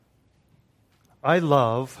I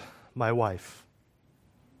love my wife.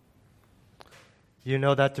 You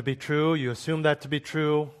know that to be true. You assume that to be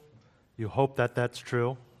true. You hope that that's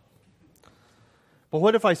true. But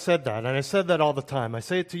what if I said that? And I said that all the time. I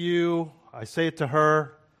say it to you. I say it to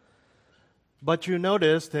her. But you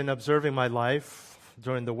noticed in observing my life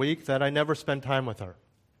during the week that I never spend time with her.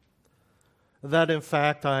 That, in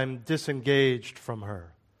fact, I'm disengaged from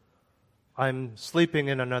her. I'm sleeping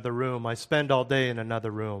in another room. I spend all day in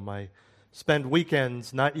another room. I spend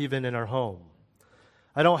weekends not even in her home.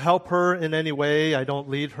 I don't help her in any way. I don't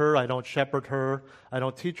lead her. I don't shepherd her. I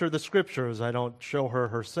don't teach her the scriptures. I don't show her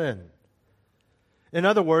her sin. In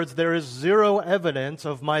other words, there is zero evidence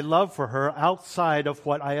of my love for her outside of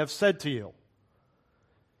what I have said to you.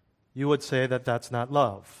 You would say that that's not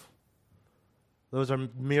love. Those are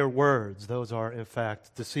mere words. Those are, in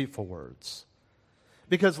fact, deceitful words.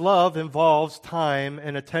 Because love involves time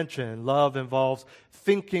and attention. Love involves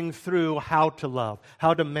thinking through how to love,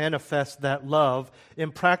 how to manifest that love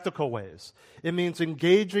in practical ways. It means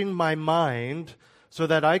engaging my mind so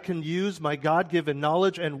that I can use my God-given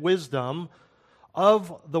knowledge and wisdom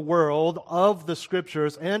of the world, of the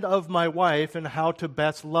scriptures, and of my wife and how to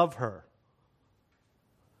best love her.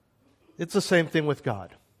 It's the same thing with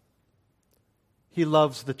God. He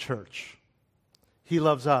loves the church. He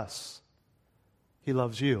loves us. He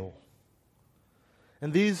loves you.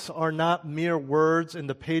 And these are not mere words in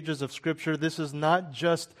the pages of Scripture. This is not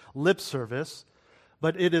just lip service,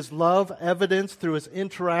 but it is love evidenced through His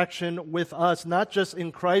interaction with us, not just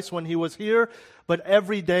in Christ when He was here, but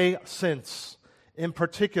every day since. In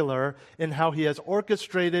particular, in how He has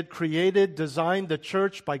orchestrated, created, designed the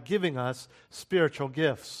church by giving us spiritual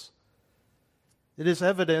gifts. It is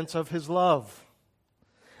evidence of His love.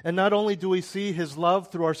 And not only do we see His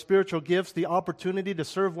love through our spiritual gifts, the opportunity to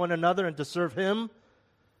serve one another and to serve Him,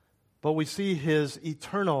 but we see His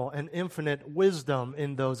eternal and infinite wisdom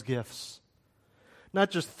in those gifts. Not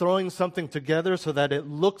just throwing something together so that it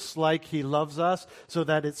looks like He loves us, so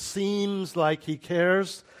that it seems like He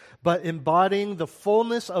cares, but embodying the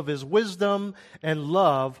fullness of His wisdom and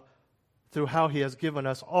love through how He has given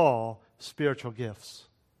us all spiritual gifts.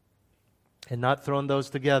 And not thrown those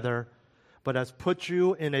together, but has put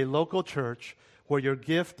you in a local church where your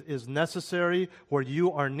gift is necessary, where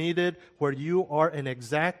you are needed, where you are an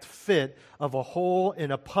exact fit of a whole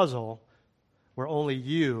in a puzzle where only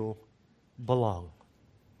you belong.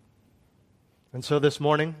 And so this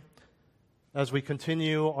morning, as we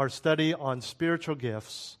continue our study on spiritual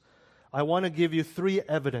gifts, I want to give you three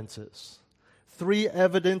evidences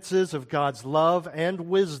of God's love and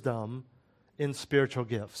wisdom in spiritual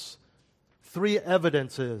gifts. Three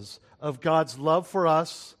evidences of God's love for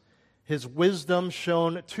us, His wisdom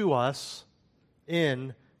shown to us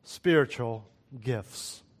in spiritual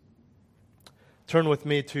gifts. Turn with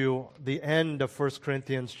me to the end of 1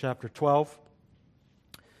 Corinthians chapter 12.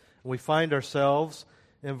 We find ourselves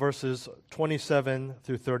in verses 27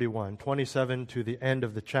 through 31. 27 to the end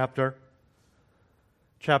of the chapter.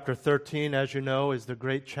 Chapter 13, as you know, is the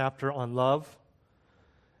great chapter on love.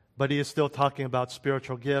 But he is still talking about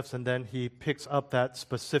spiritual gifts, and then he picks up that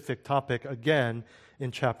specific topic again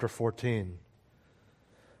in chapter 14.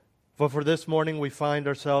 But for this morning, we find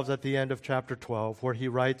ourselves at the end of chapter 12, where he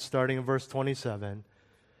writes, starting in verse 27,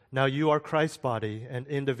 "Now you are Christ's body and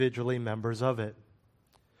individually members of it.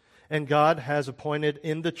 And God has appointed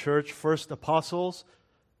in the church first apostles,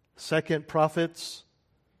 second prophets,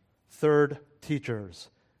 third teachers,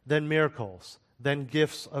 then miracles, then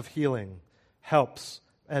gifts of healing, helps,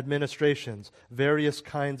 administrations, various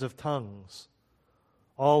kinds of tongues.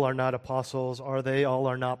 All are not apostles, are they? All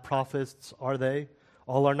are not prophets, are they?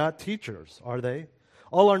 All are not teachers, are they?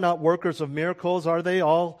 All are not workers of miracles, are they?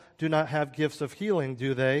 All do not have gifts of healing,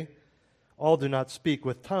 do they? All do not speak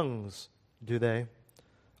with tongues, do they?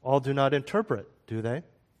 All do not interpret, do they?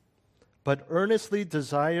 But earnestly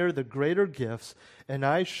desire the greater gifts, and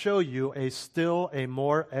I show you a still a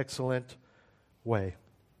more excellent way."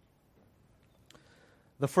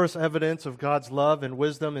 The first evidence of God's love and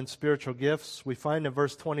wisdom in spiritual gifts we find in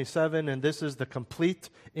verse 27, and this is the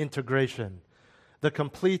complete integration. The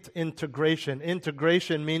complete integration.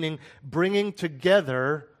 Integration meaning bringing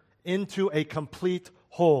together into a complete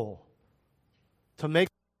whole. To make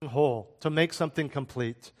something whole, to make something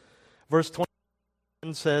complete. Verse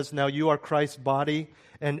 27 says, "Now you are Christ's body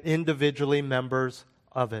and individually members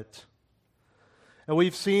of it." And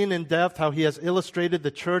we've seen in depth how he has illustrated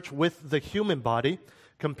the church with the human body,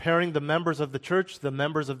 comparing the members of the church, the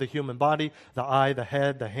members of the human body, the eye, the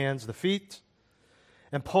head, the hands, the feet.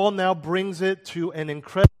 And Paul now brings it to an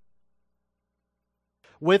incredible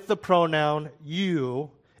with the pronoun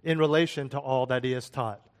you in relation to all that he has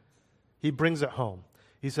taught. he brings it home.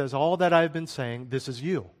 He says, all that I've been saying, this is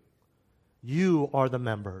you. You are the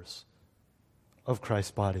members of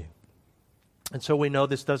Christ's body. And so we know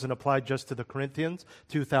this doesn't apply just to the Corinthians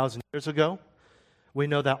 2,000 years ago. We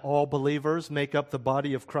know that all believers make up the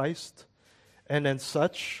body of Christ. And as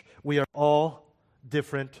such, we are all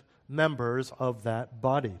different members of that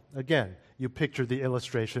body. Again, you picture the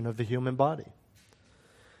illustration of the human body.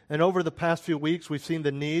 And over the past few weeks, we've seen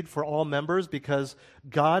the need for all members because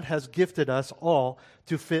God has gifted us all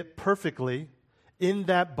to fit perfectly in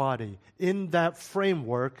that body, in that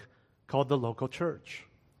framework called the local church.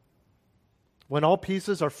 When all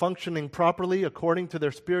pieces are functioning properly according to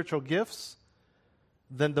their spiritual gifts,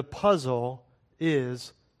 then the puzzle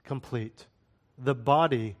is complete. The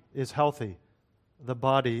body is healthy. The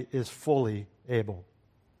body is fully able.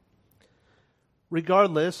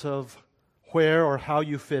 Regardless of where or how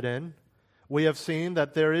you fit in, we have seen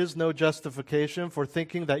that there is no justification for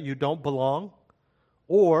thinking that you don't belong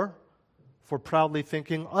or for proudly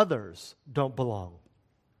thinking others don't belong.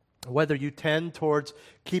 Whether you tend towards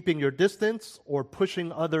keeping your distance or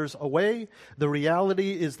pushing others away, the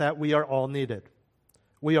reality is that we are all needed.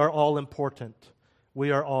 We are all important.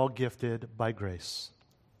 We are all gifted by grace.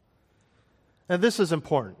 And this is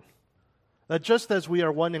important, that just as we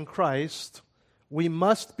are one in Christ, we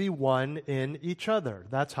must be one in each other.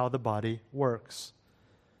 That's how the body works.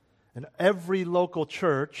 And every local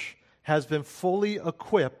church has been fully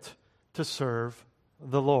equipped to serve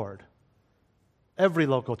the Lord. Every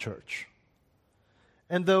local church.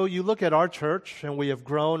 And though you look at our church, and we have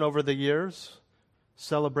grown over the years,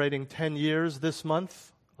 celebrating 10 years this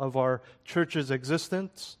month of our church's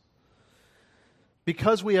existence,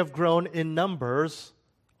 because we have grown in numbers,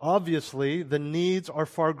 obviously, the needs are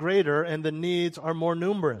far greater and the needs are more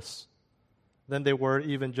numerous than they were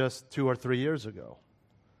even just 2 or 3 years ago.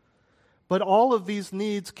 But all of these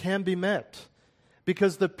needs can be met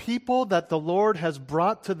because the people that the Lord has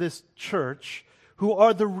brought to this church, who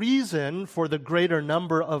are the reason for the greater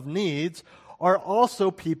number of needs, are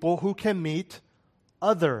also people who can meet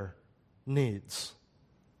other needs.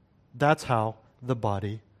 That's how the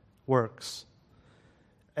body works.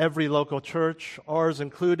 Every local church, ours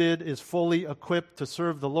included, is fully equipped to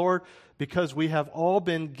serve the Lord because we have all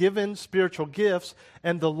been given spiritual gifts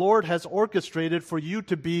and the Lord has orchestrated for you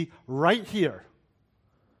to be right here.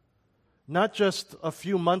 Not just a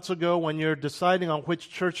few months ago when you're deciding on which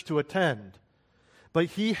church to attend, but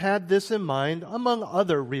He had this in mind, among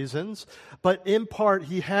other reasons, but in part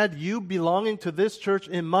He had you belonging to this church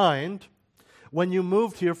in mind when you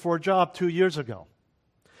moved here for a job 2 years ago.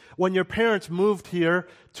 When your parents moved here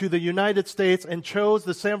to the United States and chose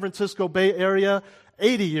the San Francisco Bay Area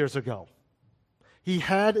 80 years ago. He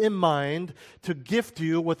had in mind to gift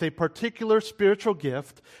you with a particular spiritual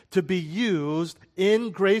gift to be used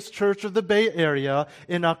in Grace Church of the Bay Area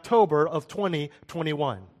in October of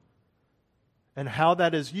 2021. And how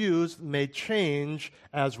that is used may change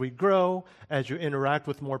as we grow, as you interact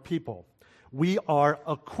with more people. We are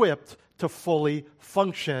equipped to fully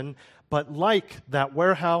function. But like that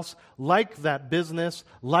warehouse, like that business,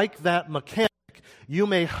 like that mechanic, you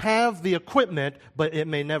may have the equipment, but it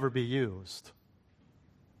may never be used.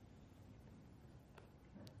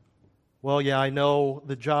 Well, yeah, I know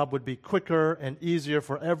the job would be quicker and easier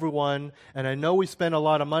for everyone, and I know we spend a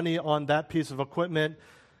lot of money on that piece of equipment,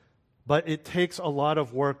 but it takes a lot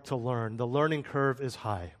of work to learn. The learning curve is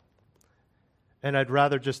high, and I'd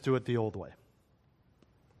rather just do it the old way.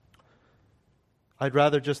 I'd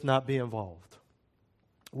rather just not be involved.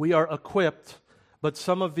 We are equipped, but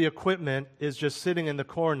some of the equipment is just sitting in the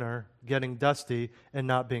corner, getting dusty, and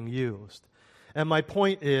not being used. And my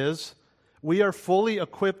point is, we are fully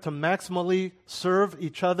equipped to maximally serve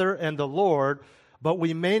each other and the Lord, but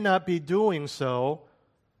we may not be doing so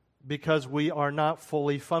because we are not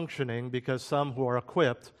fully functioning, because some who are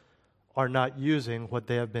equipped are not using what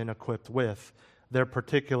they have been equipped with, their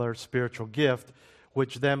particular spiritual gift,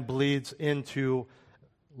 which then bleeds into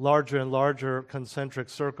larger and larger concentric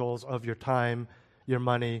circles of your time, your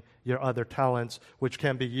money, your other talents, which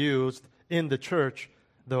can be used in the church,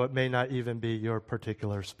 though it may not even be your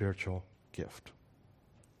particular spiritual gift.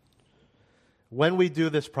 When we do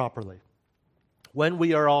this properly, when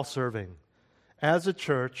we are all serving, as a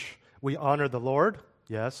church, we honor the Lord,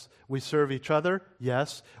 yes. We serve each other,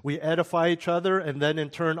 yes. We edify each other and then in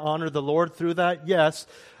turn honor the Lord through that, yes.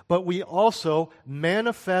 But we also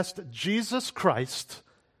manifest Jesus Christ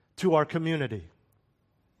to our community.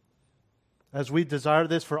 As we desire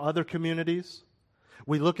this for other communities,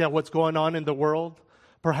 we look at what's going on in the world.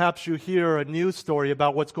 Perhaps you hear a news story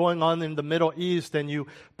about what's going on in the Middle East and you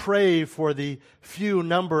pray for the few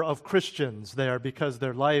number of Christians there because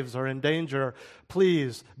their lives are in danger.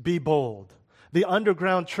 Please be bold. The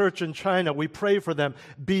underground church in China, we pray for them.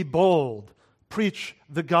 Be bold. Preach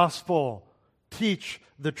the gospel. Teach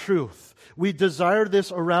the truth. We desire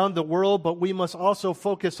this around the world, but we must also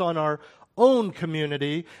focus on our own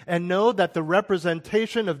community and know that the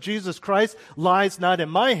representation of Jesus Christ lies not in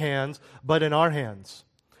my hands, but in our hands.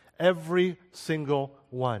 Every single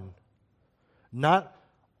one. Not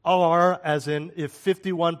our, as in if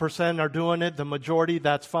 51% are doing it, the majority,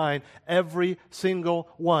 that's fine. Every single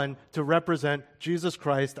one to represent Jesus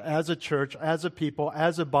Christ as a church, as a people,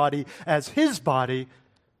 as a body, as His body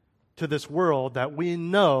to this world that we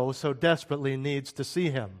know so desperately needs to see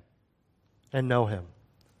Him and know Him.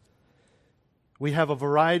 We have a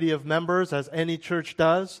variety of members, as any church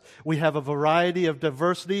does. We have a variety of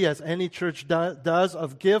diversity, as any church does,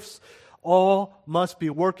 of gifts. All must be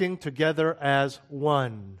working together as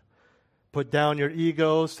one. Put down your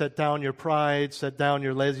ego, set down your pride, set down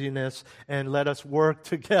your laziness, and let us work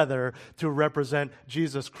together to represent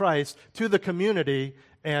Jesus Christ to the community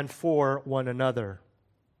and for one another.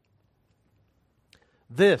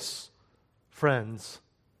 This, friends,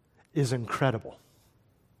 is incredible.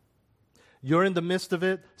 You're in the midst of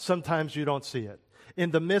it, sometimes you don't see it. In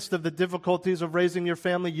the midst of the difficulties of raising your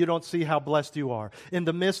family, you don't see how blessed you are. In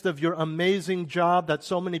the midst of your amazing job that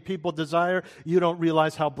so many people desire, you don't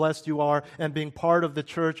realize how blessed you are. And being part of the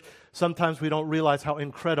church, sometimes we don't realize how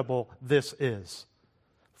incredible this is.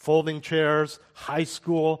 Folding chairs, high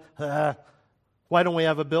school, why don't we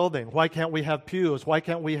have a building? Why can't we have pews? Why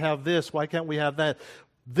can't we have this? Why can't we have that?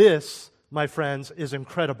 This, my friends, is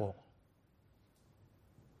incredible.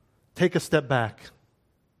 Take a step back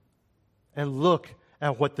and look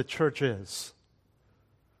at what the church is.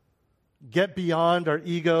 Get beyond our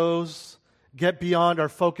egos. Get beyond our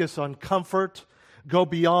focus on comfort. Go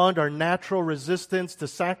beyond our natural resistance to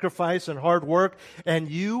sacrifice and hard work. And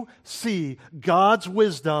you see God's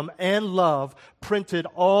wisdom and love printed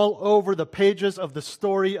all over the pages of the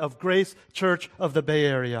story of Grace Church of the Bay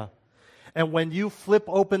Area. And when you flip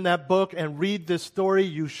open that book and read this story,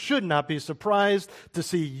 you should not be surprised to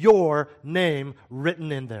see your name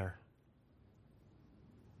written in there.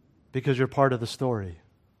 Because you're part of the story.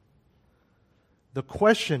 The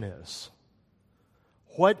question is,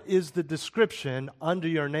 what is the description under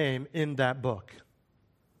your name in that book?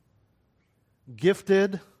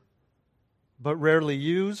 Gifted, but rarely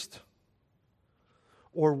used?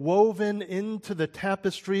 Or woven into the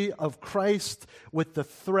tapestry of Christ with the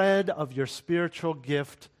thread of your spiritual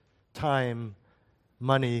gift, time,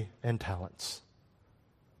 money, and talents?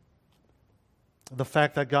 The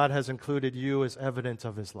fact that God has included you is evidence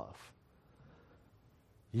of His love.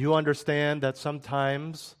 You understand that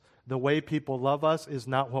sometimes the way people love us is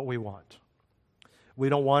not what we want. We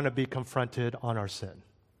don't want to be confronted on our sin.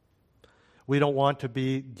 We don't want to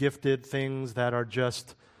be gifted things that are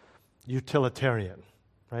just utilitarian.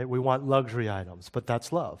 Right? We want luxury items, but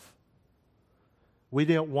that's love. We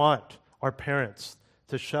didn't want our parents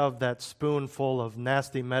to shove that spoonful of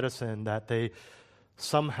nasty medicine that they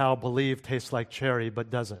somehow believe tastes like cherry but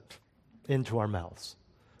doesn't into our mouths.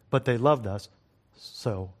 But they loved us,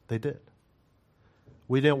 so they did.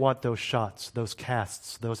 We didn't want those shots, those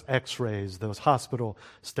casts, those x-rays, those hospital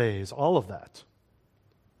stays, all of that.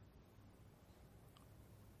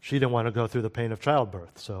 She didn't want to go through the pain of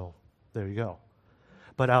childbirth, so there you go.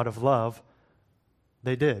 But out of love,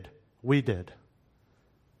 they did. We did.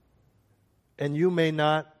 And you may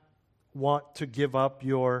not want to give up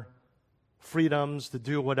your freedoms to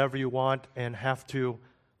do whatever you want and have to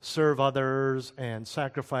serve others and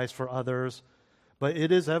sacrifice for others, but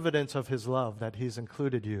it is evidence of His love that He's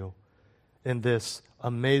included you in this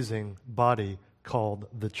amazing body called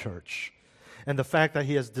the church. And the fact that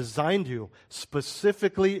He has designed you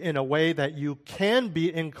specifically in a way that you can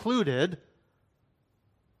be included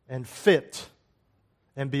and fit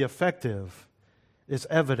and be effective is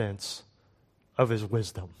evidence of His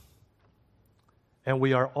wisdom. And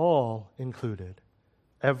we are all included,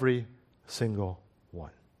 every single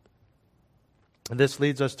one. And this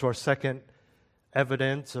leads us to our second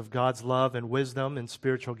evidence of God's love and wisdom in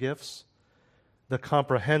spiritual gifts, the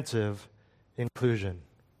comprehensive inclusion.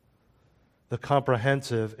 The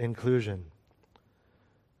comprehensive inclusion.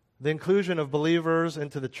 The inclusion of believers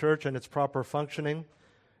into the church and its proper functioning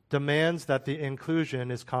demands that the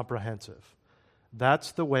inclusion is comprehensive.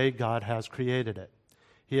 That's the way God has created it.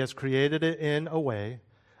 He has created it in a way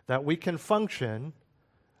that we can function,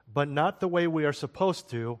 but not the way we are supposed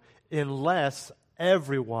to, unless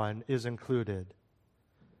everyone is included.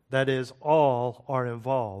 That is, all are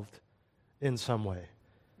involved in some way.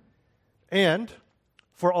 And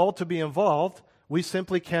for all to be involved, we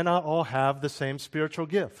simply cannot all have the same spiritual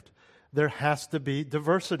gift. There has to be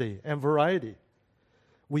diversity and variety.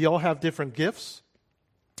 We all have different gifts,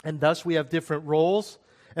 and thus we have different roles.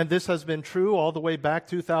 And this has been true all the way back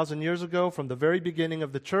 2,000 years ago from the very beginning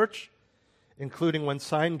of the church, including when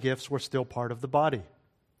sign gifts were still part of the body.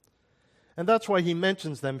 And that's why he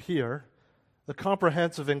mentions them here. The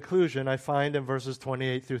comprehensive inclusion I find in verses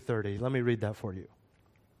 28 through 30. Let me read that for you.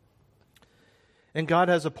 And God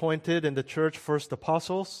has appointed in the church first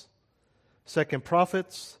apostles, second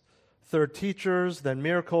prophets, third teachers, then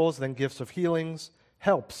miracles, then gifts of healings,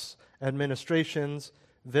 helps, administrations,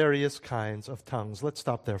 various kinds of tongues. Let's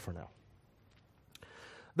stop there for now.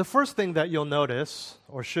 The first thing that you'll notice,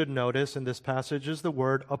 or should notice in this passage, is the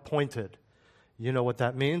word appointed. You know what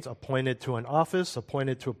that means, appointed to an office,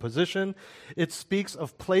 appointed to a position. It speaks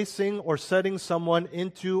of placing or setting someone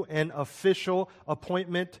into an official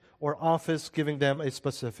appointment or office, giving them a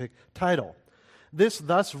specific title. This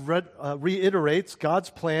thus reiterates God's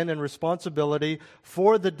plan and responsibility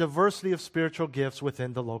for the diversity of spiritual gifts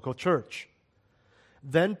within the local church.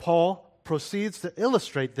 Then Paul proceeds to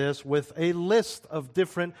illustrate this with a list of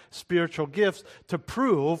different spiritual gifts to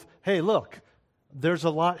prove, hey, look, there's a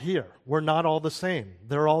lot here. We're not all the same.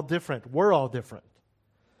 They're all different. We're all different.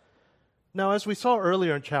 Now, as we saw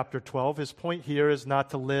earlier in chapter 12, his point here is not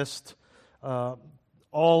to list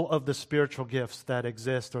all of the spiritual gifts that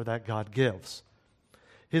exist or that God gives.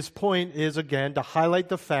 His point is, again, to highlight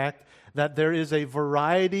the fact that there is a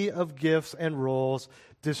variety of gifts and roles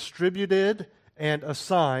distributed and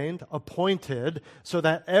assigned, appointed, so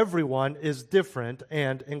that everyone is different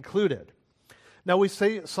and included. Now, we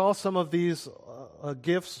saw some of these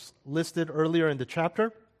gifts listed earlier in the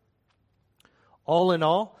chapter. All in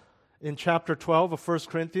all, in chapter 12 of 1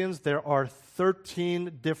 Corinthians, there are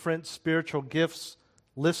 13 different spiritual gifts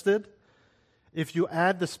listed. If you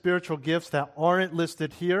add the spiritual gifts that aren't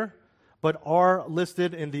listed here, but are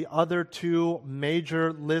listed in the other two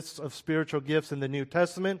major lists of spiritual gifts in the New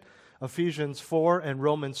Testament, Ephesians 4 and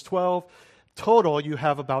Romans 12, total you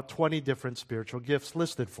have about 20 different spiritual gifts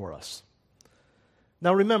listed for us.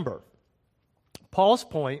 Now remember, Paul's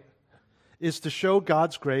point is to show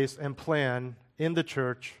God's grace and plan in the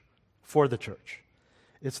church for the church.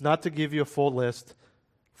 It's not to give you a full list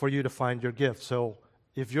for you to find your gift. So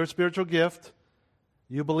if your spiritual gift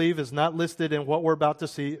you believe is not listed in what we're about to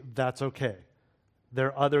see, that's okay. There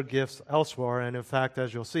are other gifts elsewhere, and in fact,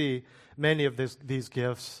 as you'll see, many of these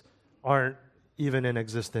gifts aren't even in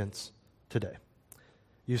existence today.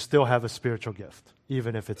 You still have a spiritual gift,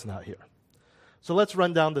 even if it's not here. So let's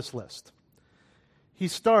run down this list. He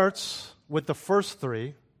starts with the first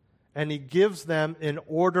three, and he gives them in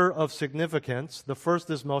order of significance. The first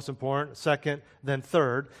is most important, second, then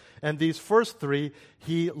third. And these first three,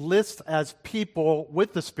 he lists as people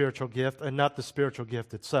with the spiritual gift and not the spiritual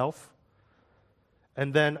gift itself.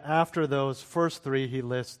 And then after those first three, he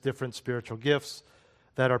lists different spiritual gifts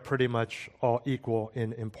that are pretty much all equal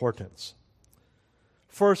in importance.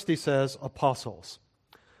 First, he says apostles.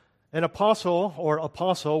 An apostle or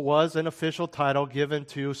apostle was an official title given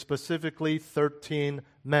to specifically 13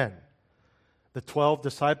 men. The 12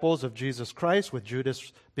 disciples of Jesus Christ, with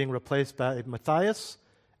Judas being replaced by Matthias,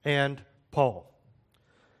 and Paul.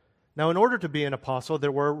 Now, in order to be an apostle,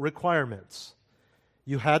 there were requirements.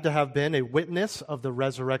 You had to have been a witness of the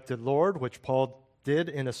resurrected Lord, which Paul did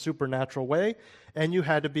in a supernatural way, and you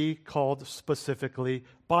had to be called specifically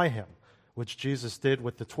by him, which Jesus did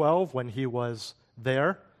with the 12 when he was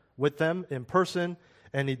there with them in person,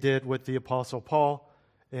 and he did with the Apostle Paul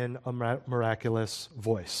in a miraculous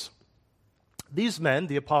voice. These men,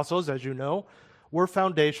 the apostles, as you know, were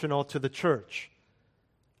foundational to the church.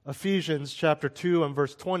 Ephesians chapter 2 and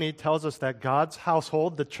verse 20 tells us that God's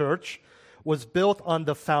household, the church, was built on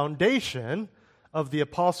the foundation of the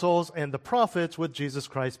apostles and the prophets, with Jesus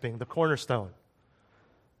Christ being the cornerstone.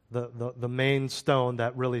 The main stone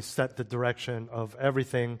that really set the direction of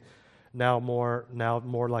everything. Now more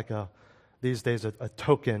like these days a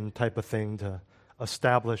token type of thing to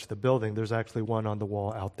establish the building. There's actually one on the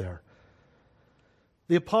wall out there.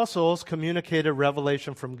 The apostles communicated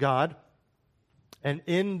revelation from God, and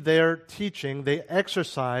in their teaching, they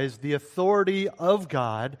exercised the authority of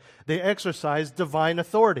God. They exercised divine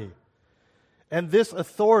authority. And this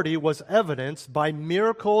authority was evidenced by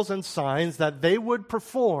miracles and signs that they would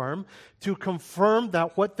perform to confirm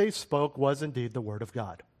that what they spoke was indeed the Word of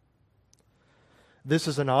God. This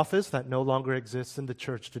is an office that no longer exists in the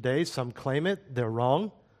church today. Some claim it. They're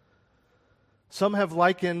wrong. Some have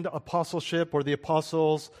likened apostleship or the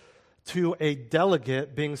apostles to a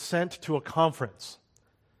delegate being sent to a conference.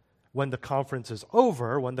 When the conference is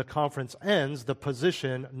over, when the conference ends, the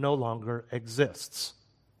position no longer exists.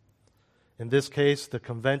 In this case, the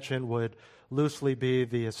convention would loosely be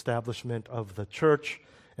the establishment of the church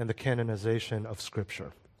and the canonization of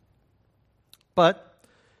Scripture. But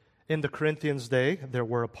in the Corinthians' day, there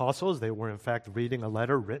were apostles. They were, in fact, reading a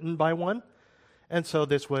letter written by one. And so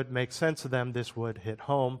this would make sense to them. This would hit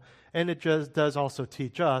home. And it just does also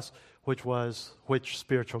teach us which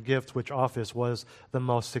spiritual gift, which office was the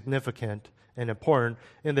most significant and important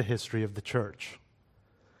in the history of the church.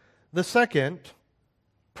 The second,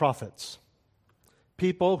 prophets.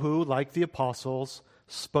 People who, like the apostles,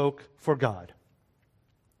 spoke for God.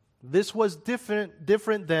 This was different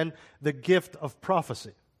than the gift of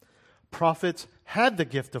prophecy. Prophets had the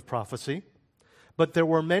gift of prophecy, but there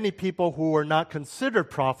were many people who were not considered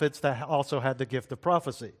prophets that also had the gift of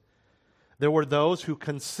prophecy. There were those who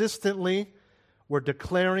consistently were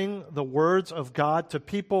declaring the words of God to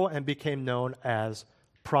people and became known as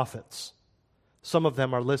prophets. Some of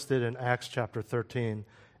them are listed in Acts chapter 13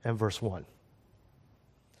 and verse 1.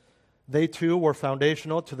 They too were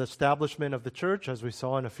foundational to the establishment of the church, as we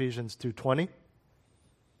saw in Ephesians 2:20.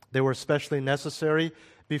 They were especially necessary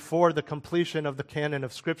before the completion of the canon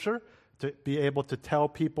of Scripture to be able to tell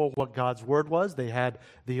people what God's Word was. They had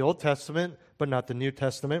the Old Testament, but not the New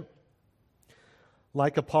Testament.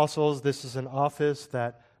 Like apostles, this is an office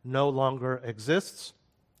that no longer exists.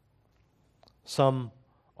 Some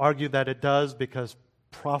argue that it does because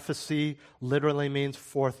prophecy literally means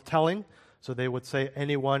forth-telling. So they would say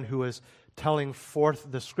anyone who is telling forth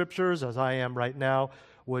the Scriptures, as I am right now,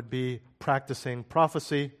 would be practicing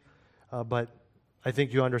prophecy. But I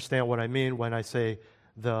think you understand what I mean when I say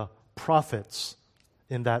the prophets,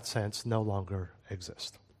 in that sense, no longer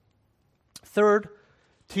exist. Third,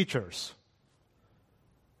 teachers.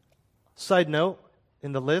 Side note,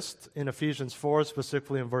 in the list in Ephesians 4,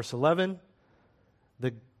 specifically in verse 11,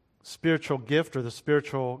 the spiritual gift or the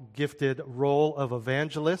spiritual gifted role of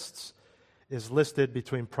evangelists is listed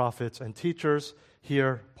between prophets and teachers.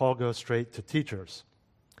 Here, Paul goes straight to teachers.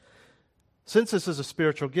 Since this is a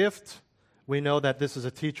spiritual gift, we know that this is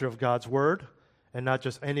a teacher of God's Word, and not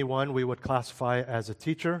just anyone we would classify as a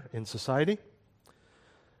teacher in society.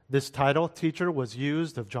 This title, teacher, was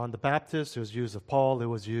used of John the Baptist, it was used of Paul, it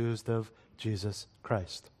was used of Jesus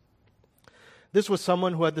Christ. This was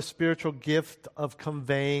someone who had the spiritual gift of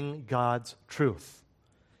conveying God's truth,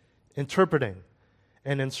 interpreting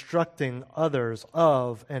and instructing others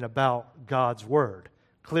of and about God's Word.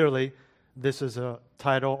 Clearly, this is a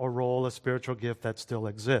title, a role, a spiritual gift that still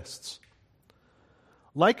exists.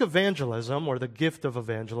 Like evangelism, or the gift of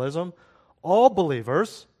evangelism, all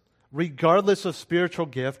believers, regardless of spiritual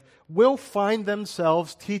gift, will find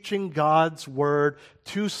themselves teaching God's Word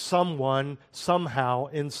to someone, somehow,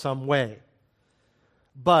 in some way.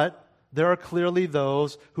 But there are clearly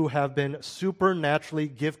those who have been supernaturally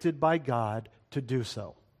gifted by God to do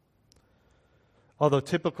so. Although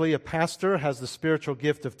typically a pastor has the spiritual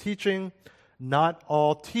gift of teaching, not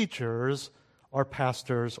all teachers are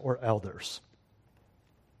pastors or elders.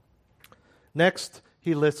 Next,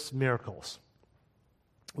 he lists miracles.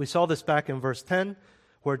 We saw this back in verse 10,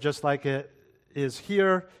 where just like it is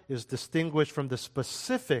here, is distinguished from the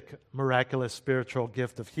specific miraculous spiritual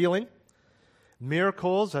gift of healing.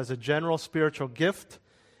 Miracles, as a general spiritual gift,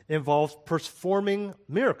 involves performing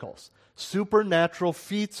miracles, supernatural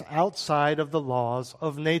feats outside of the laws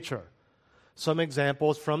of nature. Some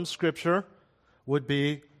examples from Scripture would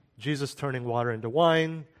be Jesus turning water into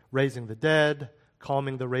wine, raising the dead,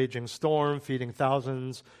 calming the raging storm, feeding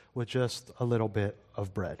thousands with just a little bit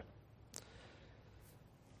of bread.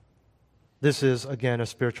 This is, again, a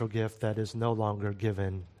spiritual gift that is no longer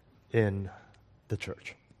given in the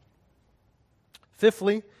church.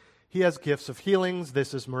 Fifthly, he has gifts of healings.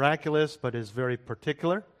 This is miraculous, but is very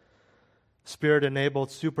particular.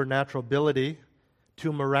 Spirit-enabled supernatural ability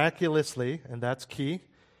to miraculously, and that's key,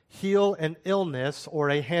 heal an illness or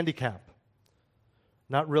a handicap.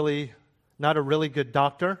 Not a really good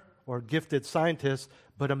doctor or gifted scientist,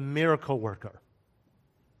 but a miracle worker.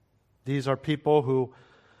 These are people who,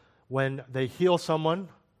 when they heal someone,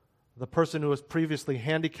 the person who was previously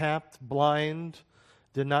handicapped, blind,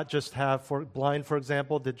 did not just have, blind for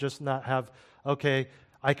example, did just not have, okay,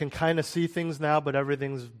 I can kind of see things now, but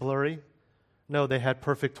everything's blurry. No, they had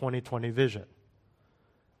perfect 20/20 vision.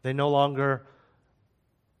 They no longer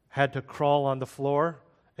had to crawl on the floor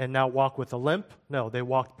and now walk with a limp. No, they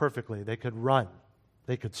walked perfectly. They could run.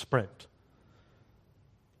 They could sprint.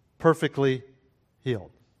 Perfectly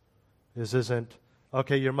healed. This isn't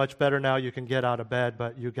Okay, you're much better now. You can get out of bed,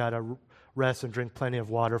 but you got to rest and drink plenty of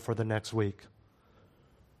water for the next week.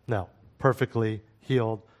 No, perfectly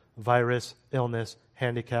healed. Virus, illness,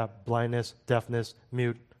 handicap, blindness, deafness,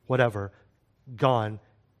 mute, whatever, gone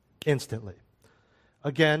instantly.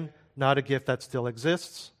 Again, not a gift that still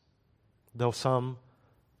exists, though some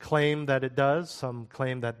claim that it does, some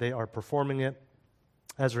claim that they are performing it.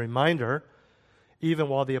 As a reminder, even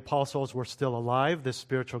while the apostles were still alive, this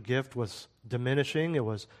spiritual gift was diminishing. It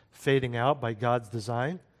was fading out by God's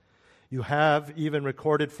design. You have even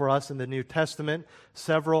recorded for us in the New Testament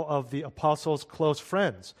several of the apostles' close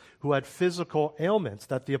friends who had physical ailments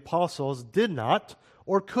that the apostles did not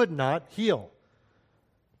or could not heal.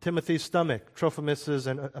 Timothy's stomach, Trophimus's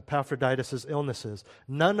and Epaphroditus' illnesses,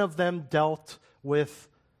 none of them dealt with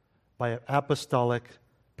by apostolic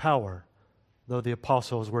power, though the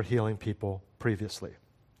apostles were healing people previously.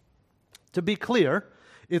 To be clear,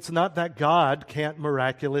 it's not that God can't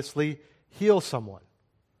miraculously heal someone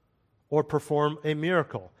or perform a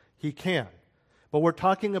miracle. He can. But we're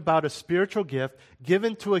talking about a spiritual gift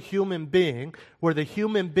given to a human being where the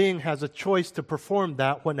human being has a choice to perform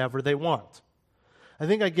that whenever they want. I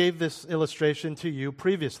think I gave this illustration to you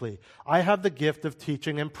previously. I have the gift of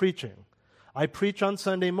teaching and preaching. I preach on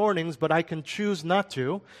Sunday mornings, but I can choose not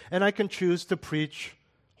to, and I can choose to preach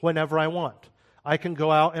whenever I want. I can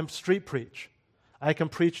go out and street preach. I can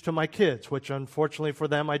preach to my kids, which unfortunately for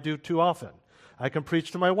them I do too often. I can preach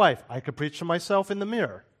to my wife. I can preach to myself in the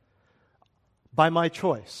mirror. By my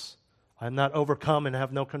choice. I'm not overcome and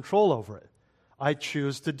have no control over it. I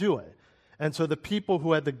choose to do it. And so the people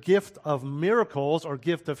who had the gift of miracles or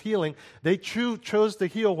gift of healing, they chose to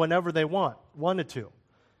heal whenever they wanted to.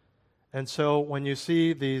 And so when you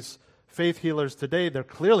see these faith healers today, they're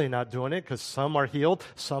clearly not doing it because some are healed,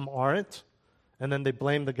 some aren't. And then they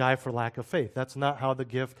blame the guy for lack of faith. That's not how the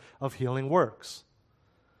gift of healing works.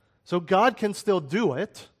 So God can still do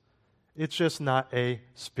it. It's just not a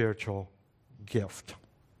spiritual gift.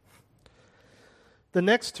 The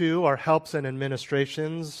next two are helps and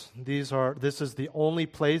administrations. This is the only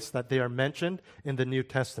place that they are mentioned in the New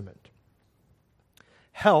Testament.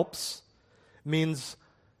 Helps means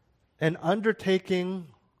an undertaking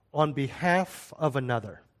on behalf of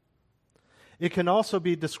another. It can also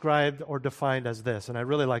be described or defined as this, and I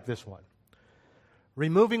really like this one.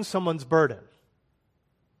 Removing someone's burden.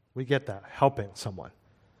 We get that, helping someone.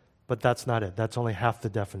 But that's not it. That's only half the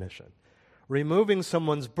definition. Removing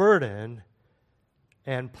someone's burden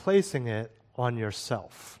and placing it on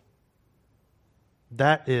yourself.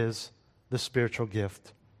 That is the spiritual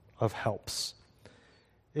gift of helps.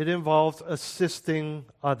 It involves assisting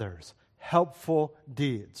others, helpful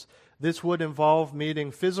deeds. This would involve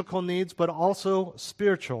meeting physical needs, but also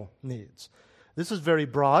spiritual needs. This is very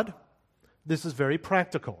broad. This is very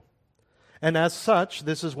practical. And as such,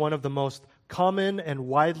 this is one of the most common and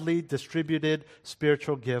widely distributed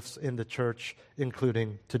spiritual gifts in the church,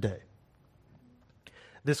 including today.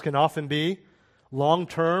 This can often be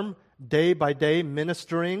long-term, day-by-day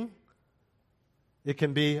ministering. It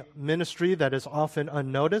can be ministry that is often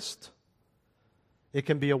unnoticed. It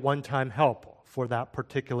can be a one-time help for that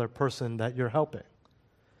particular person that you're helping.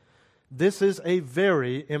 This is a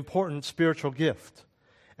very important spiritual gift,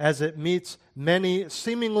 as it meets many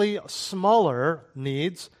seemingly smaller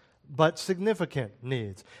needs, but significant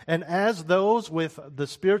needs. And as those with the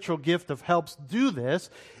spiritual gift of helps do this,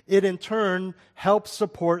 it in turn helps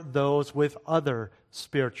support those with other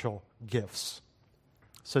spiritual gifts,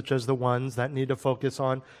 such as the ones that need to focus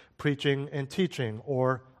on preaching and teaching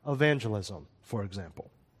or evangelism, for example.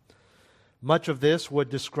 Much of this would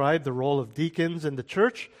describe the role of deacons in the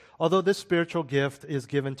church, although this spiritual gift is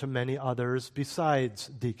given to many others besides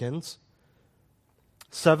deacons.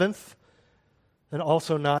 Seventh, and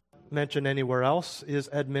also not mentioned anywhere else, is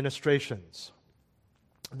administrations.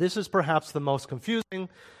 This is perhaps the most confusing,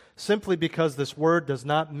 simply because this word does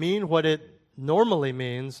not mean what it normally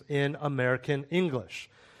means in American English.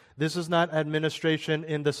 This is not administration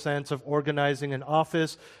in the sense of organizing an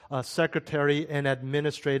office, a secretary, and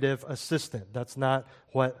administrative assistant. That's not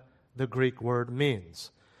what the Greek word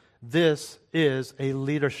means. This is a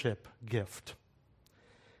leadership gift.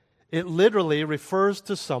 It literally refers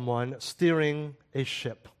to someone steering a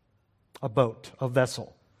ship, a boat, a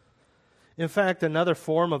vessel. In fact, another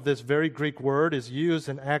form of this very Greek word is used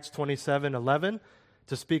in Acts 27:11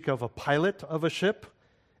 to speak of a pilot of a ship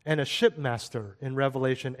and a shipmaster in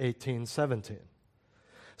Revelation 18:17.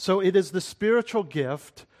 So it is the spiritual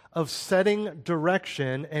gift of setting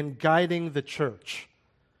direction and guiding the church.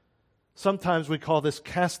 Sometimes we call this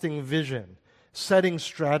casting vision, setting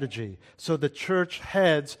strategy, so the church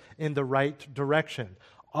heads in the right direction.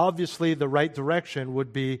 Obviously, the right direction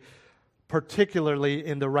would be particularly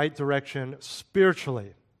in the right direction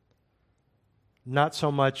spiritually. Not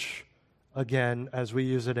so much, again, as we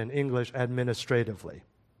use it in English, administratively.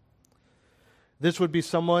 This would be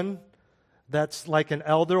someone that's like an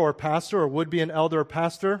elder or pastor, or would be an elder or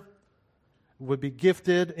pastor, would be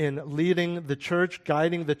gifted in leading the church,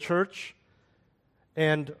 guiding the church.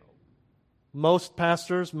 And most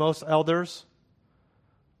pastors, most elders,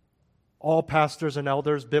 all pastors and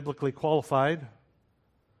elders biblically qualified,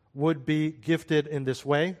 would be gifted in this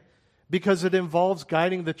way because it involves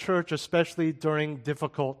guiding the church, especially during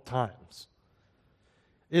difficult times.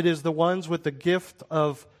 It is the ones with the gift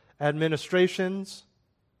of administrations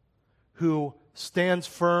who stands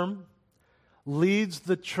firm, leads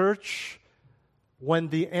the church when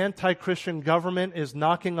the anti-Christian government is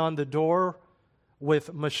knocking on the door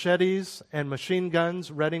with machetes and machine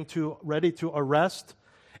guns ready to arrest,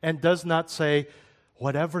 and does not say,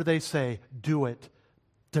 whatever they say, do it,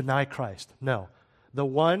 deny Christ. No. The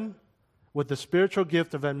one with the spiritual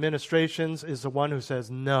gift of administrations is the one who says,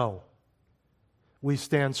 no, we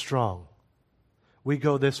stand strong. We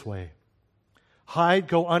go this way. Hide,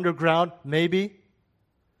 go underground, maybe,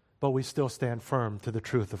 but we still stand firm to the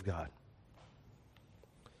truth of God.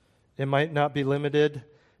 It might not be limited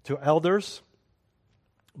to elders,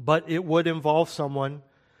 but it would involve someone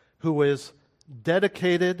who is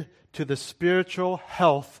dedicated to the spiritual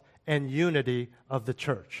health and unity of the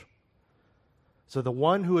church. So the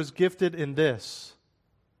one who is gifted in this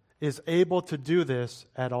is able to do this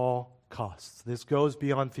at all costs. This goes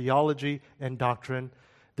beyond theology and doctrine.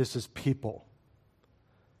 This is people.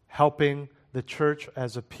 Helping the church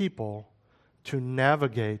as a people to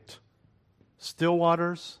navigate still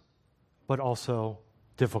waters, but also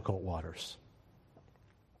difficult waters.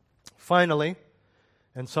 Finally,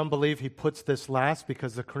 and some believe he puts this last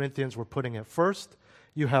because the Corinthians were putting it first,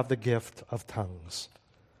 you have the gift of tongues.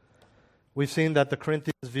 We've seen that the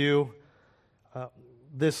Corinthians view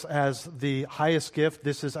this as the highest gift.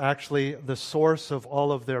 This is actually the source of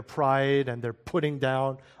all of their pride and their putting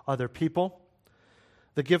down other people.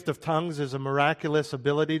 The gift of tongues is a miraculous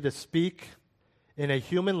ability to speak in a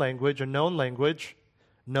human language, a known language,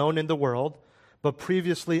 known in the world, but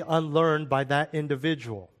previously unlearned by that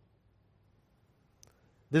individual.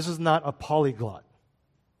 This is not a polyglot.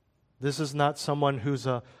 This is not someone who's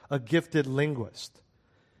a gifted linguist.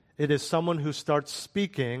 It is someone who starts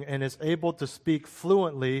speaking and is able to speak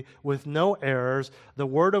fluently with no errors, the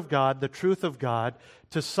Word of God, the truth of God,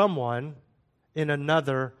 to someone in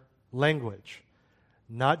another language.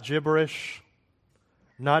 Not gibberish,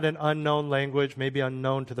 not an unknown language, maybe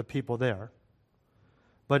unknown to the people there,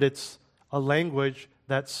 but it's a language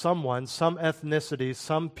that someone, some ethnicity,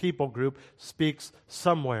 some people group speaks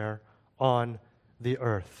somewhere on the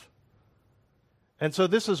earth. And so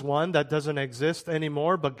this is one that doesn't exist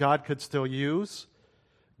anymore, but God could still use.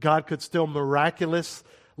 God could still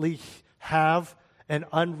miraculously have an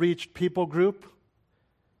unreached people group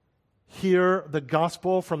hear the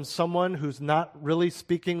gospel from someone who's not really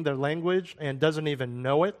speaking their language and doesn't even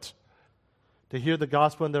know it, to hear the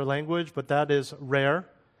gospel in their language, but that is rare.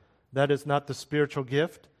 That is not the spiritual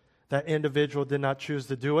gift. That individual did not choose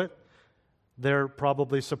to do it. They're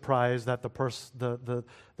probably surprised that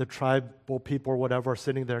the tribal people or whatever are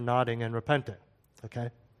sitting there nodding and repenting. Okay?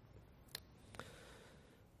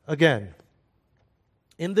 Again,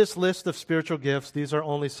 in this list of spiritual gifts, these are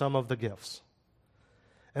only some of the gifts.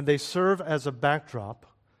 And they serve as a backdrop,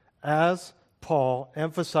 as Paul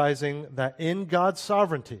emphasizing that in God's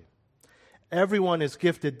sovereignty, everyone is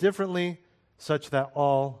gifted differently such that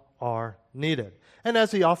all are needed. And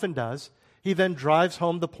as he often does, he then drives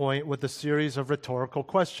home the point with a series of rhetorical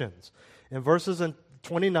questions. In verses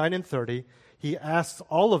 29 and 30, he asks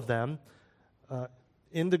all of them.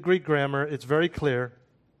 In the Greek grammar, it's very clear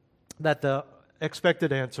that the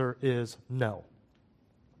expected answer is no.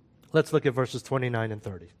 Let's look at verses 29 and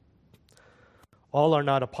 30. All are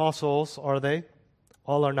not apostles, are they?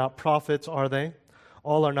 All are not prophets, are they?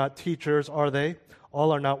 All are not teachers, are they?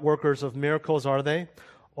 All are not workers of miracles, are they?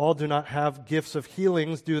 All do not have gifts of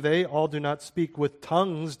healings, do they? All do not speak with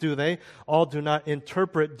tongues, do they? All do not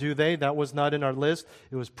interpret, do they? That was not in our list.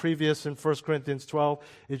 It was previous in 1 Corinthians 12.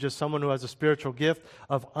 It's just someone who has a spiritual gift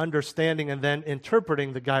of understanding and then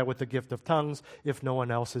interpreting the guy with the gift of tongues if no one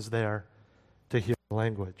else is there to hear the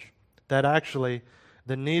language. That actually,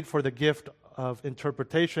 the need for the gift of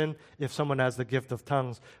interpretation, if someone has the gift of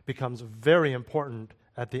tongues, becomes very important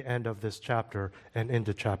at the end of this chapter and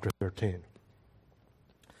into chapter 13.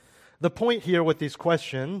 The point here with these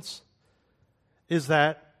questions is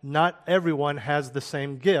that not everyone has the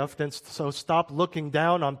same gift, and so stop looking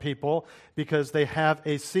down on people because they have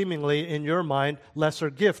a seemingly, in your mind, lesser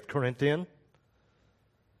gift, Corinthian.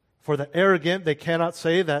 For the arrogant, they cannot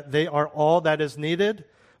say that they are all that is needed.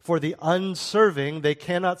 For the unserving, they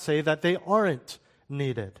cannot say that they aren't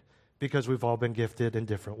needed, because we've all been gifted in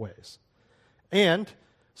different ways. And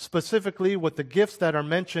specifically with the gifts that are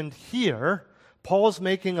mentioned here, Paul's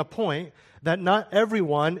making a point that not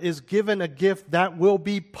everyone is given a gift that will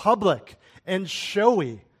be public and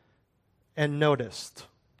showy and noticed.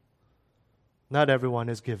 Not everyone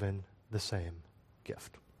is given the same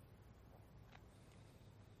gift.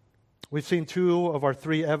 We've seen two of our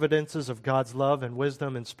three evidences of God's love and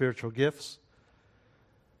wisdom and spiritual gifts: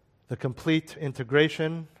 the complete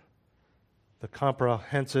integration, the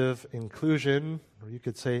comprehensive inclusion, or you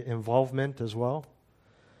could say involvement as well.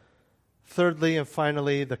 Thirdly and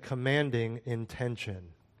finally, the commanding intention.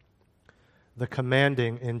 The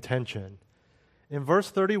commanding intention. In verse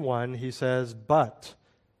 31, he says, "But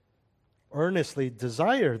earnestly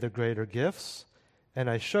desire the greater gifts, and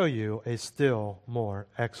I show you a still more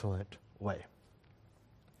excellent way."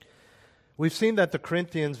 We've seen that the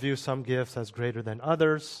Corinthians view some gifts as greater than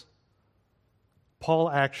others. Paul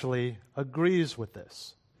actually agrees with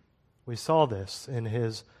this. We saw this in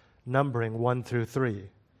his numbering 1 through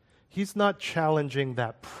 3. He's not challenging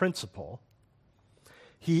that principle.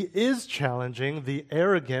 He is challenging the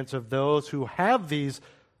arrogance of those who have these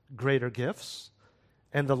greater gifts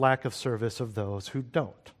and the lack of service of those who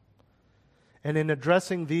don't. And in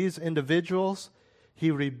addressing these individuals, he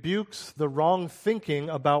rebukes the wrong thinking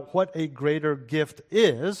about what a greater gift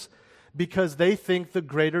is, because they think the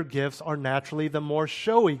greater gifts are naturally the more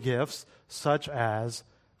showy gifts, such as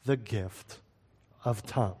the gift of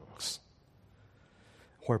tongues.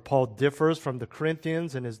 Where Paul differs from the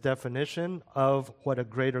Corinthians in his definition of what a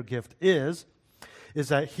greater gift is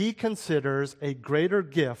that he considers a greater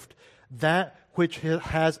gift that which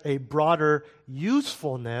has a broader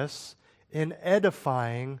usefulness in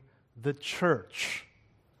edifying the church.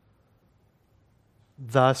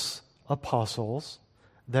 Thus, apostles,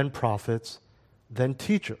 then prophets, then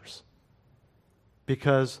teachers.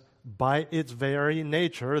 Because by its very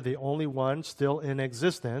nature, the only one still in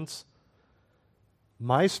existence,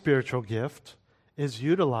 my spiritual gift is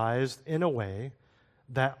utilized in a way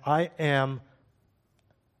that I am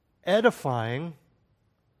edifying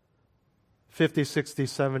 50, 60,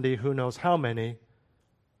 70, who knows how many,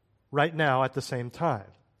 right now at the same time.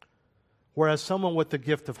 Whereas someone with the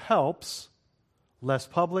gift of helps, less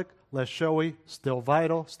public, less showy, still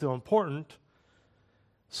vital, still important,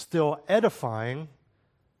 still edifying,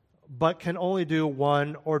 but can only do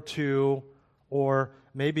one or two or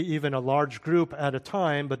maybe even a large group at a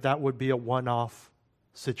time, but that would be a one-off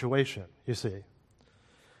situation, you see.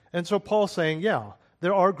 And so Paul's saying, yeah,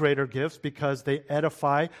 there are greater gifts because they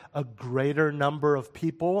edify a greater number of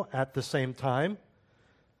people at the same time,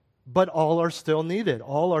 but all are still needed.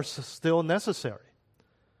 All are still necessary.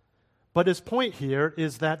 But his point here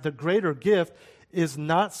is that the greater gift is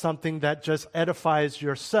not something that just edifies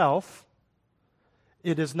yourself.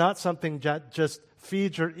 It is not something that just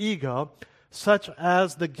feeds your ego, such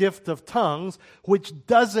as the gift of tongues, which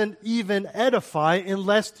doesn't even edify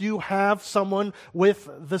unless you have someone with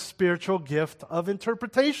the spiritual gift of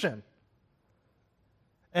interpretation.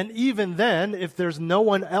 And even then, if there's no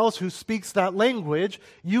one else who speaks that language,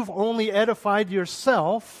 you've only edified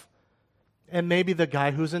yourself and maybe the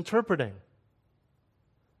guy who's interpreting.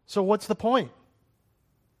 So what's the point?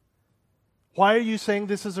 Why are you saying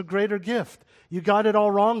this is a greater gift? You got it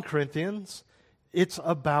all wrong, Corinthians. It's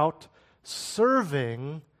about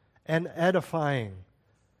serving and edifying,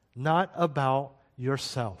 not about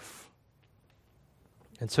yourself.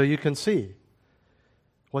 And so you can see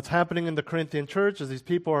what's happening in the Corinthian church is these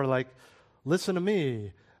people are like, listen to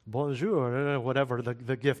me, bonjour, whatever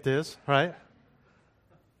the gift is, right?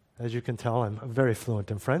 As you can tell, I'm very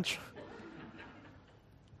fluent in French.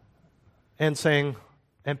 And saying,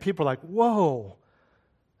 and people are like, whoa.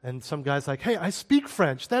 And some guy's like, hey, I speak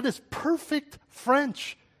French. That is perfect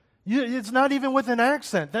French. It's not even with an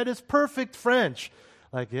accent. That is perfect French.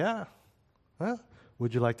 Like, yeah. Huh?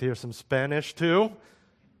 Would you like to hear some Spanish too?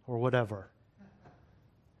 Or whatever.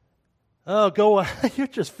 Oh, go, you're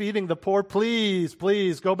just feeding the poor. Please,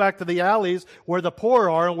 please, go back to the alleys where the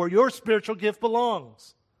poor are and where your spiritual gift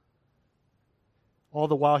belongs. All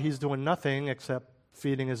the while he's doing nothing except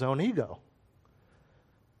feeding his own ego.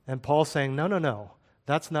 And Paul's saying, no,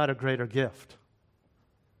 that's not a greater gift.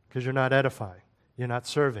 Because you're not edifying. You're not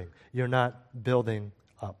serving. You're not building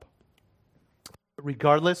up.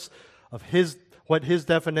 Regardless of what his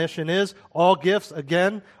definition is. All gifts,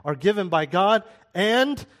 again, are given by God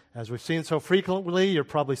and, as we've seen so frequently, you're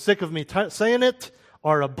probably sick of me saying it,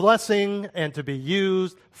 are a blessing and to be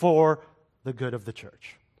used for the good of the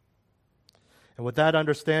church. And with that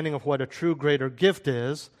understanding of what a true greater gift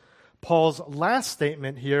is, Paul's last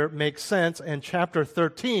statement here makes sense, and chapter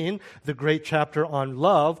 13, the great chapter on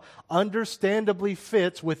love, understandably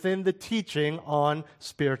fits within the teaching on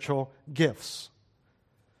spiritual gifts.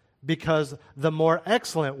 Because the more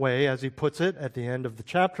excellent way, as he puts it at the end of the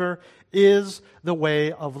chapter, is the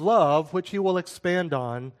way of love, which he will expand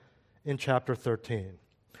on in chapter 13.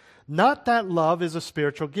 Not that love is a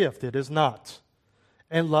spiritual gift. It is not.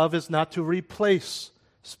 And love is not to replace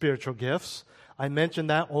spiritual gifts. I mention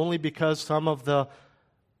that only because some of the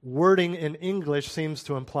wording in English seems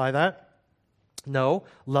to imply that. No,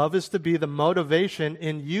 love is to be the motivation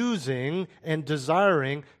in using and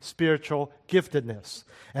desiring spiritual giftedness.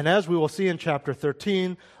 And as we will see in chapter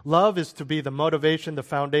 13, love is to be the motivation, the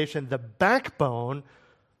foundation, the backbone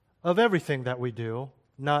of everything that we do,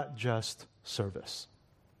 not just service.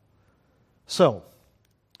 So,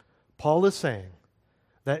 Paul is saying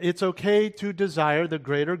that it's okay to desire the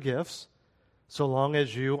greater gifts so long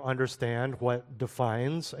as you understand what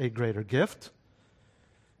defines a greater gift.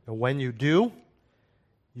 And when you do,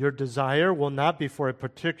 your desire will not be for a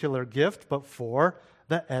particular gift, but for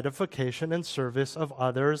the edification and service of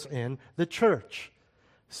others in the church.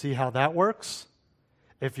 See how that works?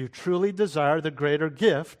 If you truly desire the greater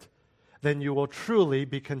gift, then you will truly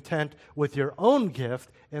be content with your own gift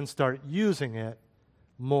and start using it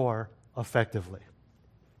more effectively.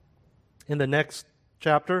 In the next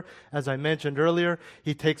chapter, as I mentioned earlier,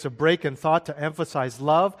 he takes a break in thought to emphasize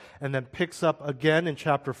love and then picks up again in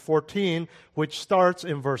chapter 14, which starts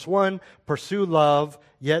in verse 1, pursue love,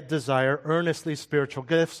 yet desire earnestly spiritual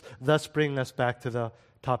gifts, thus bringing us back to the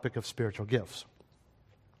topic of spiritual gifts.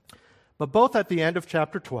 But both at the end of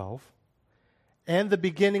chapter 12 and the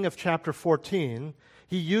beginning of chapter 14,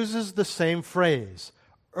 he uses the same phrase,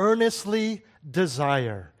 earnestly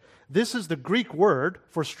desire. This is the Greek word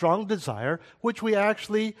for strong desire, which we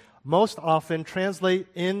actually most often translate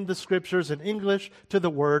in the scriptures in English to the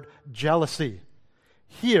word jealousy.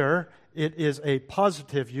 Here, it is a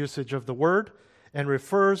positive usage of the word and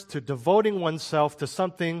refers to devoting oneself to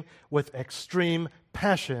something with extreme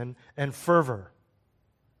passion and fervor.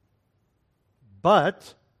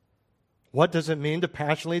 But what does it mean to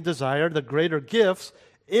passionately desire the greater gifts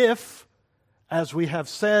if, as we have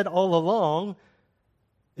said all along,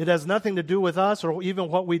 it has nothing to do with us or even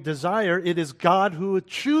what we desire. It is God who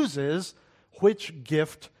chooses which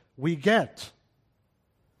gift we get.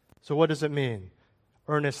 So what does it mean?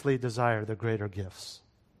 Earnestly desire the greater gifts.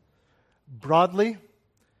 Broadly,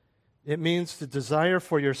 it means to desire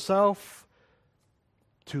for yourself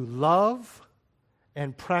to love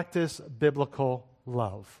and practice biblical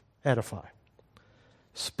love. Edify.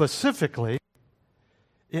 Specifically,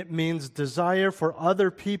 it means desire for other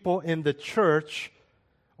people in the church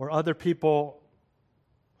or other people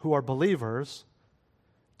who are believers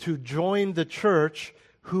to join the church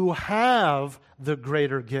who have the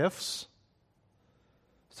greater gifts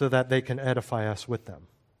so that they can edify us with them.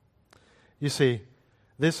 You see,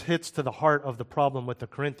 this hits to the heart of the problem with the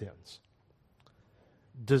Corinthians.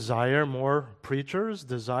 Desire more preachers,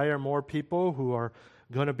 desire more people who are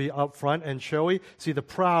going to be upfront and showy. See, the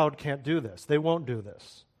proud can't do this. They won't do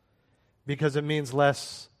this because it means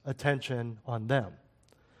less attention on them.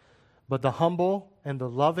 But the humble and the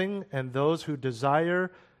loving and those who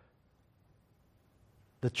desire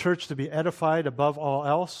the church to be edified above all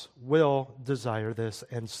else will desire this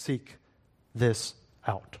and seek this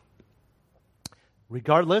out.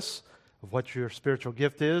 Regardless of what your spiritual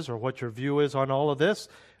gift is or what your view is on all of this,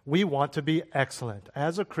 we want to be excellent.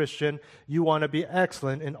 As a Christian, you want to be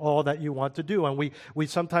excellent in all that you want to do. And we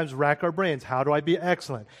sometimes rack our brains. How do I be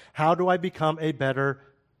excellent? How do I become a better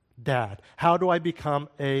dad? How do I become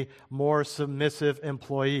a more submissive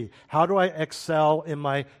employee? How do I excel in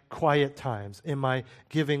my quiet times, in my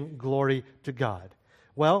giving glory to God?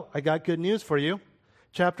 Well, I got good news for you.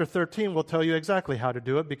 Chapter 13 will tell you exactly how to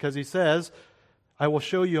do it because he says, I will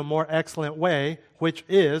show you a more excellent way, which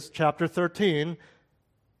is, chapter 13,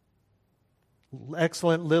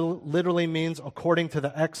 excellent literally means according to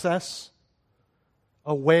the excess,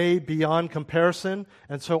 a way beyond comparison.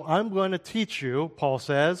 And so I'm going to teach you, Paul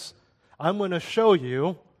says, I'm going to show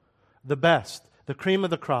you the best, the cream of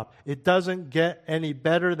the crop. It doesn't get any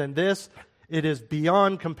better than this. It is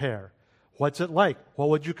beyond compare. What's it like? What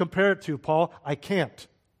would you compare it to, Paul? I can't.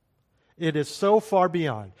 It is so far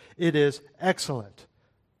beyond. It is excellent.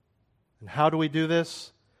 And how do we do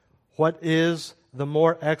this? What is the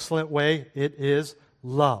more excellent way? It is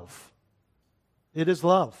love. It is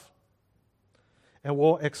love. And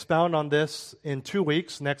we'll expound on this in 2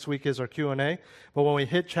 weeks. Next week is our Q&A. But when we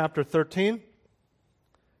hit chapter 13,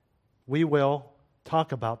 we will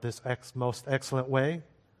talk about this most excellent way,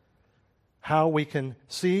 how we can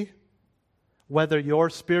see whether your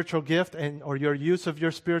spiritual gift or your use of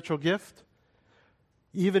your spiritual gift,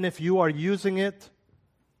 even if you are using it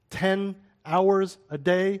 10 hours a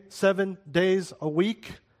day, 7 days a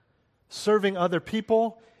week, serving other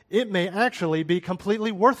people, it may actually be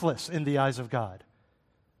completely worthless in the eyes of God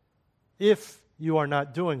if you are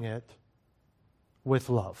not doing it with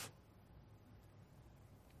love.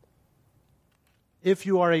 If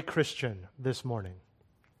you are a Christian this morning,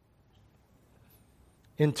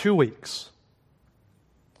 in 2 weeks,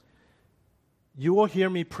 you will hear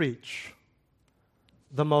me preach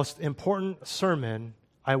the most important sermon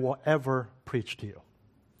I will ever preach to you.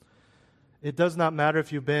 It does not matter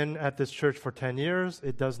if you've been at this church for 10 years.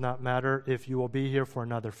 It does not matter if you will be here for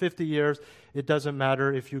another 50 years. It doesn't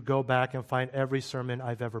matter if you go back and find every sermon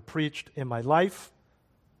I've ever preached in my life.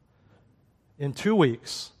 In 2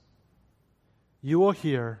 weeks, you will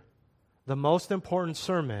hear the most important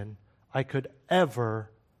sermon I could ever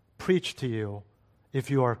preach to you if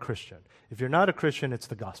you are a Christian. If you're not a Christian, it's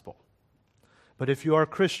the gospel. But if you are a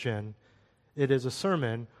Christian, it is a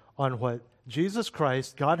sermon on what Jesus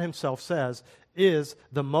Christ, God Himself, says is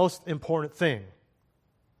the most important thing,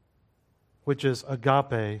 which is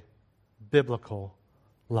agape, biblical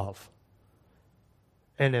love.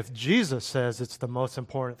 And if Jesus says it's the most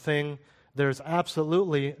important thing, there's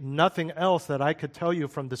absolutely nothing else that I could tell you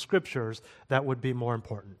from the Scriptures that would be more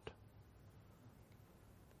important.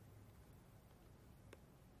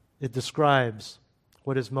 It describes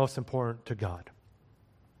what is most important to God.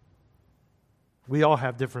 We all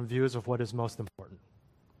have different views of what is most important.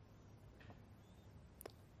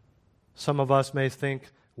 Some of us may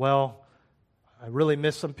think, well, I really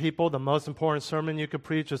miss some people. The most important sermon you could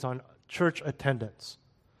preach is on church attendance.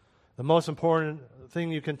 The most important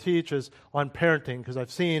thing you can teach is on parenting, because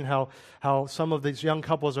I've seen how some of these young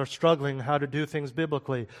couples are struggling how to do things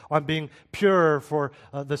biblically, on being pure for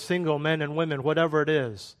the single men and women, whatever it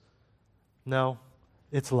is. No,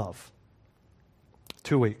 it's love.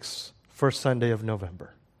 2 weeks, first Sunday of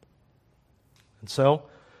November. And so,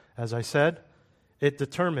 as I said, it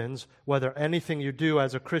determines whether anything you do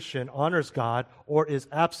as a Christian honors God or is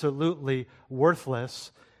absolutely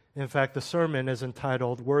worthless. In fact, the sermon is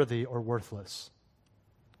entitled Worthy or Worthless.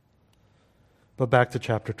 But back to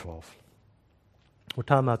chapter 12. We're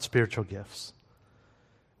talking about spiritual gifts.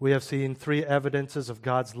 We have seen 3 evidences of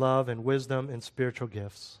God's love and wisdom in spiritual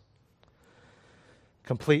gifts: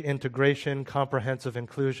 complete integration, comprehensive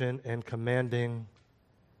inclusion, and commanding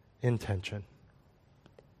intention.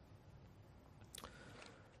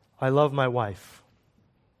 I love my wife,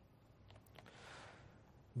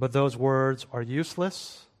 but those words are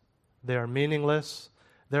useless, they are meaningless,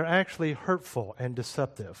 they're actually hurtful and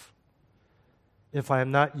deceptive if I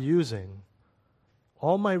am not using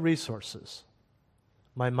all my resources,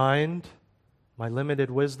 my mind, my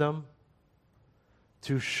limited wisdom,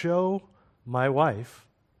 to show my wife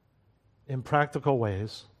in practical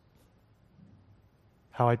ways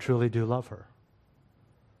how I truly do love her.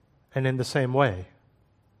 And in the same way,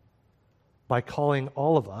 by calling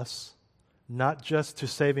all of us not just to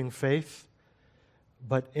saving faith,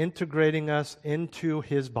 but integrating us into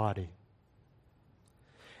His body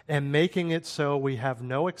and making it so we have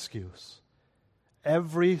no excuse.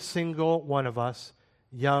 Every single one of us,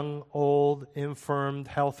 young, old, infirmed,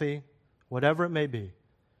 healthy, whatever it may be,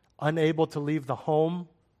 unable to leave the home,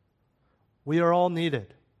 we are all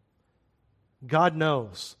needed. God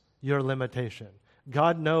knows your limitation.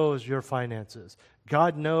 God knows your finances.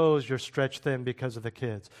 God knows you're stretched thin because of the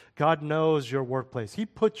kids. God knows your workplace. He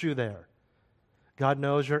put you there. God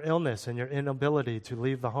knows your illness and your inability to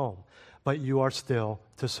leave the home, but you are still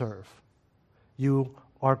to serve. You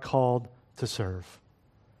are called to serve.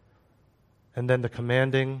 And then the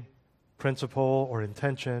commanding principle or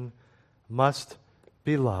intention must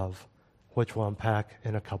be love, which we'll unpack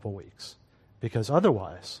in a couple weeks. Because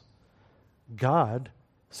otherwise, God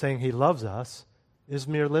saying He loves us is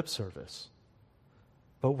mere lip service.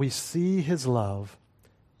 But we see His love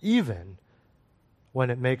even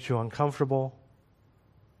when it makes you uncomfortable,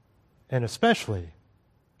 and especially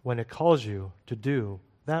when it calls you to do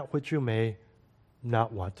that which you may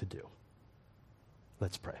not want to do.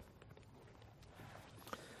 Let's pray.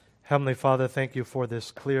 Heavenly Father, thank You for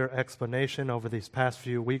this clear explanation over these past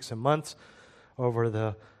few weeks and months, over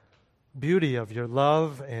the beauty of Your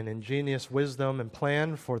love and ingenious wisdom and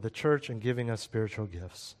plan for the church and giving us spiritual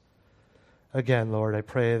gifts. Again, Lord, I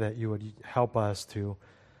pray that you would help us to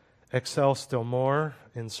excel still more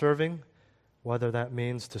in serving, whether that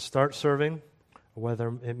means to start serving, or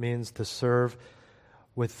whether it means to serve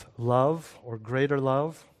with love or greater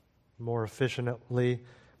love, more efficiently,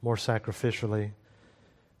 more sacrificially.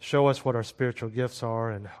 Show us what our spiritual gifts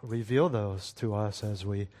are and reveal those to us as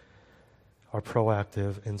we are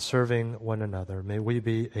proactive in serving one another. May we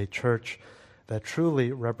be a church that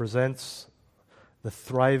truly represents the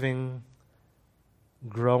thriving,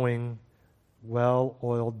 growing,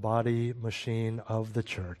 well-oiled body machine of the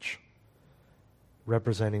church,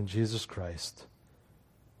 representing Jesus Christ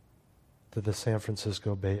to the San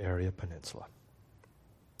Francisco Bay Area Peninsula.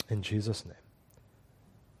 In Jesus' name,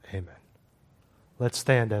 amen. Let's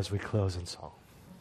stand as we close in song.